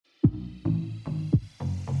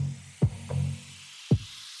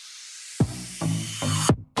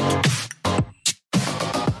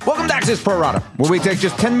Axios Pro Rata, where we take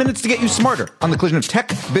just 10 minutes to get you smarter on the collision of tech,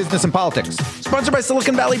 business, and politics. Sponsored by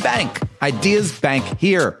Silicon Valley Bank. Ideas bank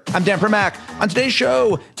here. I'm Dan Primack. On today's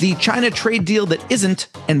show, the China trade deal that isn't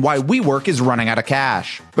and why WeWork is running out of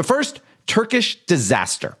cash. But first, Turkish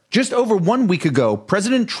disaster. Just over 1 week ago,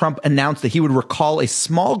 President Trump announced that he would recall a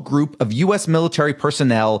small group of U.S. military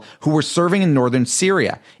personnel who were serving in northern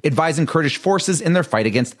Syria, advising Kurdish forces in their fight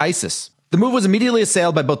against ISIS. The move was immediately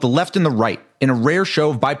assailed by both the left and the right in a rare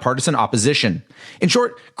show of bipartisan opposition. In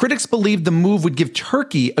short, critics believed the move would give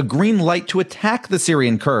Turkey a green light to attack the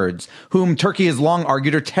Syrian Kurds, whom Turkey has long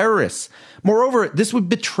argued are terrorists. Moreover, this would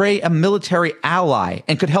betray a military ally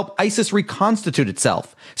and could help ISIS reconstitute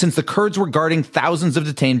itself, since the Kurds were guarding thousands of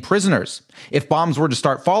detained prisoners. If bombs were to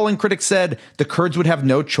start falling, critics said, the Kurds would have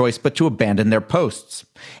no choice but to abandon their posts.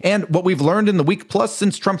 And what we've learned in the week plus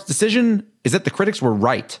since Trump's decision is that the critics were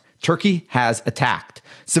right. Turkey has attacked.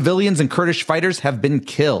 Civilians and Kurdish fighters have been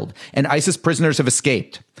killed, and ISIS prisoners have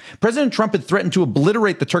escaped. President Trump had threatened to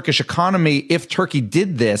obliterate the Turkish economy if Turkey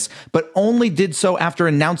did this, but only did so after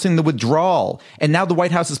announcing the withdrawal, and now the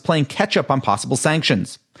White House is playing catch-up on possible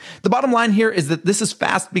sanctions. The bottom line here is that this is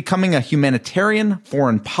fast becoming a humanitarian,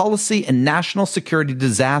 foreign policy, and national security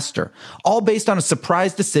disaster, all based on a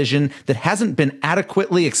surprise decision that hasn't been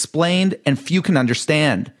adequately explained and few can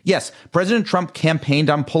understand. Yes, President Trump campaigned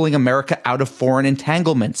on pulling America out of foreign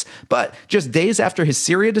entanglements, but just days after his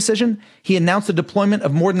Syria decision, he announced the deployment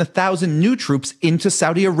of more than 1,000 new troops into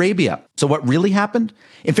Saudi Arabia. So what really happened?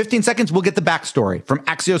 In 15 seconds, we'll get the backstory from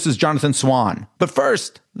Axios' Jonathan Swan. But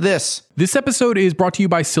first, this. This episode is brought to you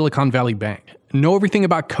by Silicon Valley Bank. Know everything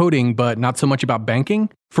about coding, but not so much about banking?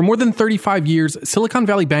 For more than 35 years, Silicon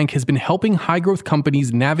Valley Bank has been helping high-growth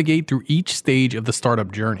companies navigate through each stage of the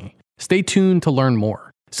startup journey. Stay tuned to learn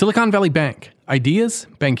more. Silicon Valley Bank. Ideas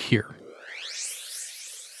bank here.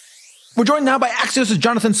 We're joined now by Axios'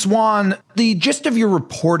 Jonathan Swan. The gist of your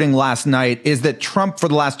reporting last night is that Trump, for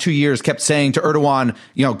the last 2 years, kept saying to Erdogan,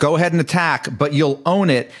 go ahead and attack, but you'll own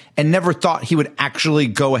it, and never thought he would actually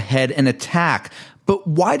go ahead and attack. But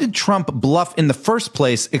why did Trump bluff in the first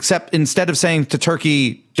place, except instead of saying to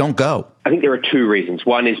Turkey, don't go? I think there are two reasons.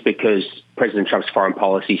 One is because President Trump's foreign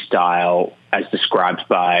policy style, as described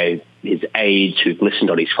by his aides who've listened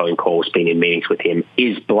on his phone calls, been in meetings with him,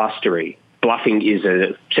 is blustery. Bluffing is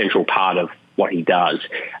a central part of what he does.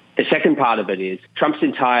 The second part of it is Trump's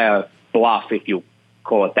entire bluff, if you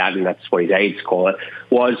call it that, and that's what his aides call it,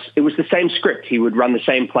 was the same script. He would run the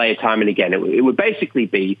same play time and again. It would basically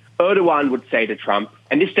be Erdogan would say to Trump,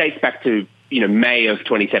 and this dates back to May of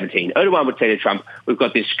 2017. Erdogan would say to Trump, we've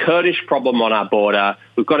got this Kurdish problem on our border.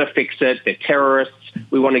 We've got to fix it. They're terrorists.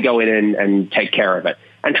 We want to go in and take care of it.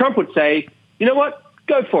 And Trump would say, you know what?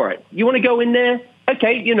 Go for it. You want to go in there?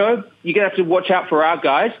 Okay, you're going to have to watch out for our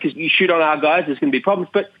guys because you shoot on our guys, there's going to be problems.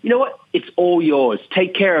 But you know what? It's all yours.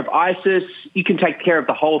 Take care of ISIS. You can take care of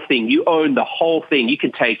the whole thing. You own the whole thing. You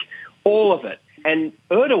can take all of it. And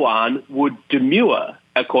Erdogan would demur,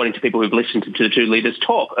 according to people who've listened to the two leaders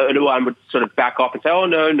talk. Erdogan would sort of back off and say, oh,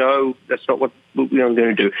 no, that's not what we're going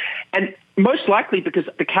to do. And most likely because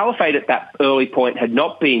the caliphate at that early point had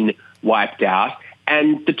not been wiped out.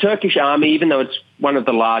 And the Turkish army, even though it's one of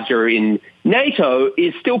the larger in NATO,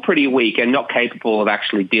 is still pretty weak and not capable of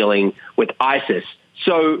actually dealing with ISIS.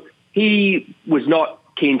 So he was not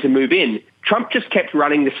keen to move in. Trump just kept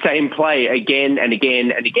running the same play again and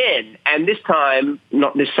again and again. And this time,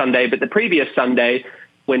 not this Sunday, but the previous Sunday,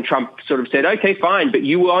 when Trump sort of said, okay, fine, but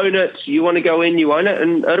you own it. You want to go in, you own it.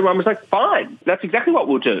 And Erdogan was like, fine, that's exactly what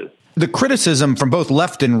we'll do. The criticism from both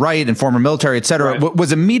left and right and former military, et cetera,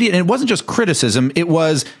 was immediate. And it wasn't just criticism. It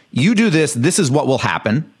was, you do this, this is what will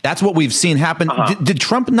happen. That's what we've seen happen. Did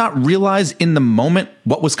Trump not realize in the moment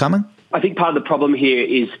what was coming? I think part of the problem here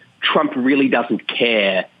is Trump really doesn't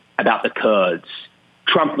care about the Kurds.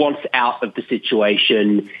 Trump wants out of the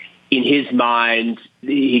situation. In his mind,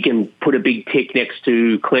 he can put a big tick next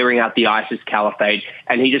to clearing out the ISIS caliphate,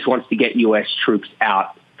 and he just wants to get U.S. troops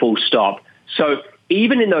out, full stop. So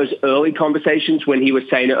even in those early conversations when he was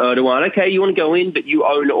saying to Erdogan, okay, you want to go in, but you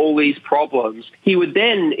own all these problems, he would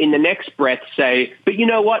then, in the next breath, say, but you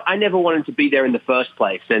know what? I never wanted to be there in the first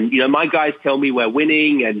place. And, my guys tell me we're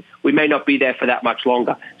winning and we may not be there for that much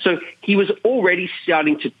longer. So he was already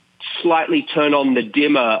starting to slightly turn on the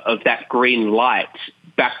dimmer of that green light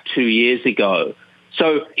back 2 years ago.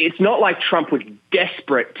 So it's not like Trump was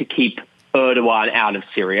desperate to keep Erdogan out of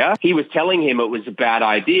Syria. He was telling him it was a bad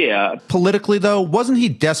idea. Politically, though, wasn't he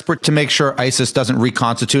desperate to make sure ISIS doesn't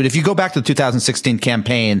reconstitute? If you go back to the 2016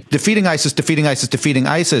 campaign, defeating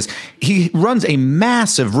ISIS, he runs a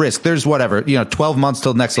massive risk. There's 12 months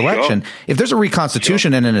till the next election. If there's a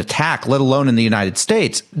reconstitution and an attack, let alone in the United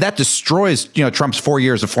States, that destroys, Trump's 4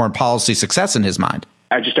 years of foreign policy success in his mind.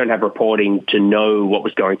 I just don't have reporting to know what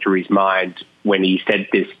was going through his mind when he said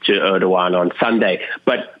this to Erdogan on Sunday.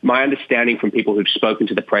 But my understanding from people who've spoken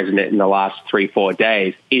to the president in the last 3-4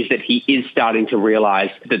 days is that he is starting to realize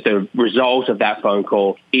that the result of that phone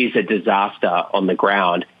call is a disaster on the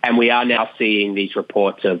ground. And we are now seeing these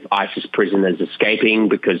reports of ISIS prisoners escaping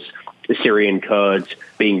because the Syrian Kurds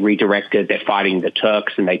being redirected. They're fighting the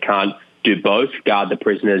Turks and they can't do both, guard the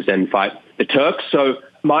prisoners and fight the Turks. So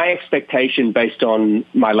my expectation, based on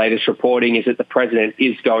my latest reporting, is that the president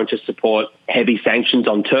is going to support heavy sanctions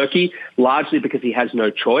on Turkey, largely because he has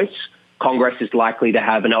no choice. Congress is likely to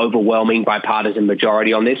have an overwhelming bipartisan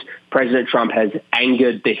majority on this. President Trump has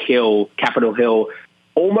angered the Hill, Capitol Hill,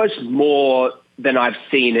 almost more than I've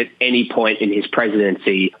seen at any point in his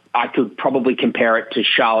presidency. I could probably compare it to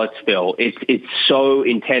Charlottesville. It's so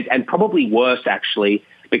intense, and probably worse, actually,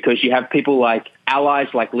 because you have people like allies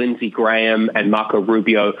like Lindsey Graham and Marco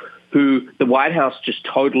Rubio, who the White House just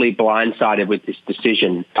totally blindsided with this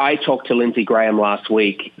decision. I talked to Lindsey Graham last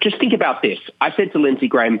week. Just think about this. I said to Lindsey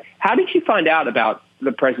Graham, how did you find out about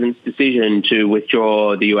the president's decision to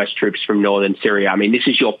withdraw the U.S. troops from northern Syria? I mean, this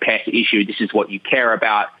is your pet issue. This is what you care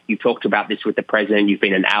about. You talked about this with the president. You've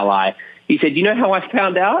been an ally. He said, you know how I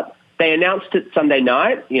found out? They announced it Sunday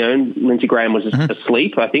night. Lindsey Graham was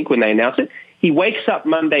asleep, I think, when they announced it. He wakes up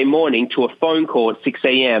Monday morning to a phone call at 6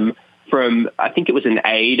 a.m. from, I think it was an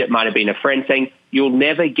aide, it might have been a friend, saying, you'll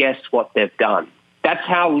never guess what they've done. That's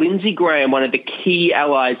how Lindsey Graham, one of the key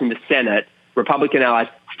allies in the Senate, Republican allies,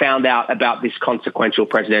 found out about this consequential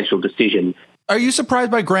presidential decision. Are you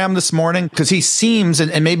surprised by Graham this morning? Because he seems,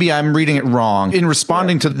 and maybe I'm reading it wrong, in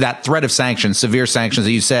responding to that threat of sanctions, severe sanctions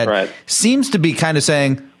that you said, seems to be kind of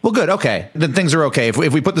saying, well, good, okay, then things are okay. If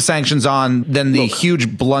we put the sanctions on, then the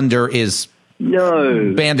huge blunder is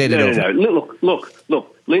Band-Aided over. Look.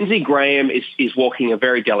 Lindsey Graham is walking a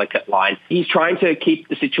very delicate line. He's trying to keep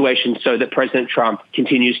the situation so that President Trump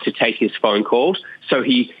continues to take his phone calls. So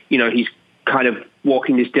he's kind of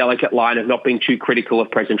walking this delicate line of not being too critical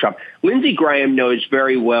of President Trump. Lindsey Graham knows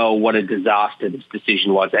very well what a disaster this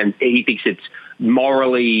decision was, and he thinks it's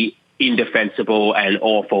morally indefensible and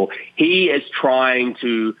awful. He is trying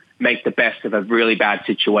to make the best of a really bad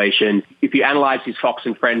situation. If you analyze his Fox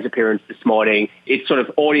and Friends appearance this morning, it's sort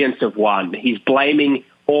of audience of one. He's blaming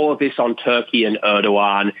all of this on Turkey and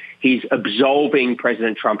Erdogan. He's absolving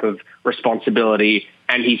President Trump of responsibility,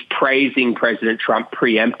 and he's praising President Trump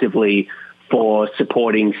preemptively for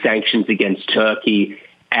supporting sanctions against Turkey.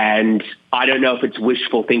 And I don't know if it's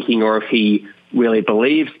wishful thinking or if he really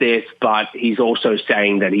believes this, but he's also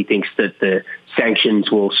saying that he thinks that the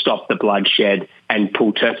sanctions will stop the bloodshed and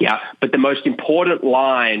pull Turkey out. But the most important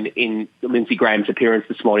line in Lindsey Graham's appearance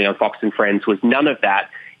this morning on Fox and Friends was none of that.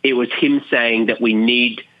 It was him saying that we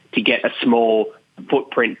need to get a small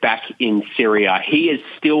footprint back in Syria. He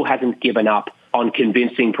still hasn't given up on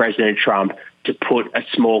convincing President Trump to put a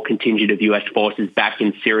small contingent of U.S. forces back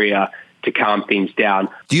in Syria to calm things down.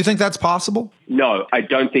 Do you think that's possible? No, I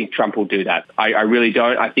don't think Trump will do that. I really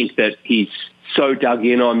don't. I think that he's so dug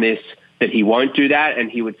in on this that he won't do that,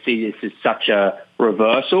 and he would see this as such a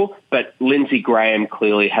reversal. But Lindsey Graham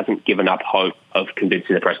clearly hasn't given up hope of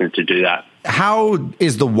convincing the president to do that. How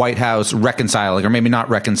is the White House reconciling, or maybe not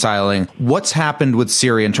reconciling, what's happened with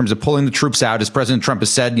Syria in terms of pulling the troops out? As President Trump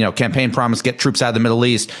has said, campaign promise, get troops out of the Middle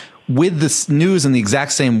East, with this news in the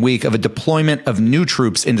exact same week of a deployment of new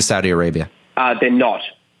troops into Saudi Arabia? They're not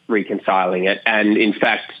reconciling it. And in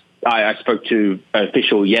fact, I spoke to an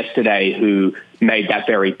official yesterday who made that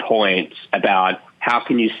very point about how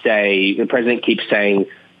can you say, the president keeps saying,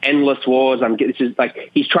 endless wars. This is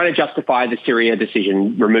like he's trying to justify the Syria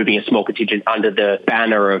decision, removing a small contingent under the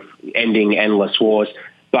banner of ending endless wars.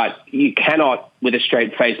 But you cannot, with a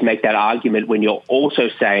straight face, make that argument when you're also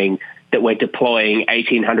saying that we're deploying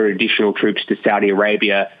 1,800 additional troops to Saudi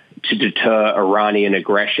Arabia to deter Iranian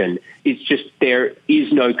aggression. It's just there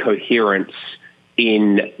is no coherence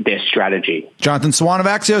in their strategy. Jonathan Swan of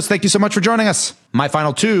Axios, thank you so much for joining us. My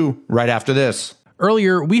final two right after this.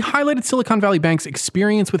 Earlier, we highlighted Silicon Valley Bank's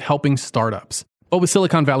experience with helping startups. But with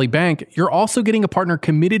Silicon Valley Bank, you're also getting a partner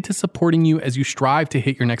committed to supporting you as you strive to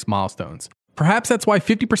hit your next milestones. Perhaps that's why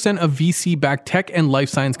 50% of VC-backed tech and life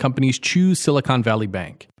science companies choose Silicon Valley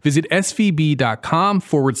Bank. Visit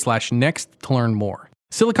svb.com/next to learn more.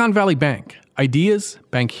 Silicon Valley Bank. Ideas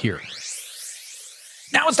bank here.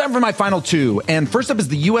 Now it's time for my final two, and first up is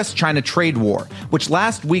the U.S.-China trade war, which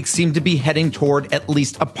last week seemed to be heading toward at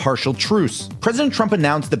least a partial truce. President Trump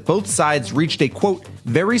announced that both sides reached a, quote,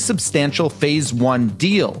 very substantial Phase 1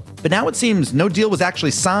 deal. But now it seems no deal was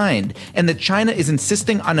actually signed, and that China is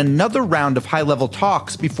insisting on another round of high-level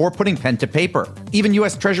talks before putting pen to paper. Even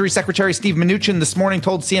U.S. Treasury Secretary Steve Mnuchin this morning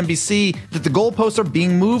told CNBC that the goalposts are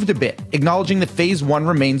being moved a bit, acknowledging that Phase 1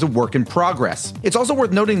 remains a work in progress. It's also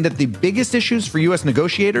worth noting that the biggest issues for U.S.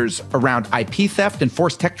 negotiators around IP theft and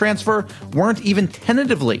forced tech transfer weren't even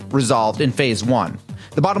tentatively resolved in Phase 1.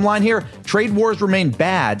 The bottom line here, trade wars remain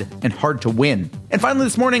bad and hard to win. And finally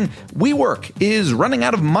this morning, WeWork is running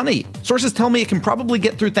out of money. Sources tell me it can probably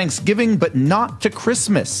get through Thanksgiving, but not to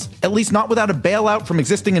Christmas. At least not without a bailout from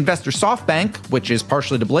existing investor SoftBank, which is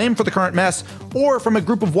partially to blame for the current mess, or from a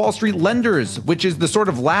group of Wall Street lenders, which is the sort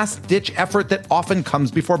of last-ditch effort that often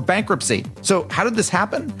comes before bankruptcy. So how did this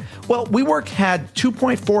happen? Well, WeWork had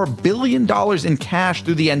 $2.4 billion in cash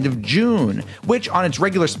through the end of June, which on its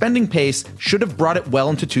regular spending pace should have brought it well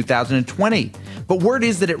into 2020. But word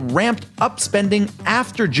is that it ramped up spending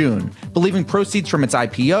after June, believing proceeds from its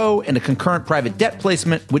IPO and a concurrent private debt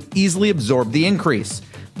placement would easily absorb the increase.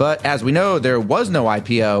 But as we know, there was no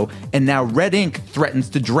IPO, and now Red Ink threatens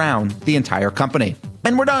to drown the entire company.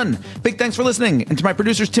 And we're done. Big thanks for listening. And to my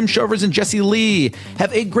producers, Tim Shovers and Jesse Lee,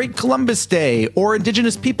 have a great Columbus Day, or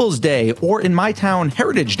Indigenous Peoples Day, or in my town,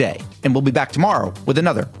 Heritage Day. And we'll be back tomorrow with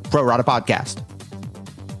another Pro Rata podcast.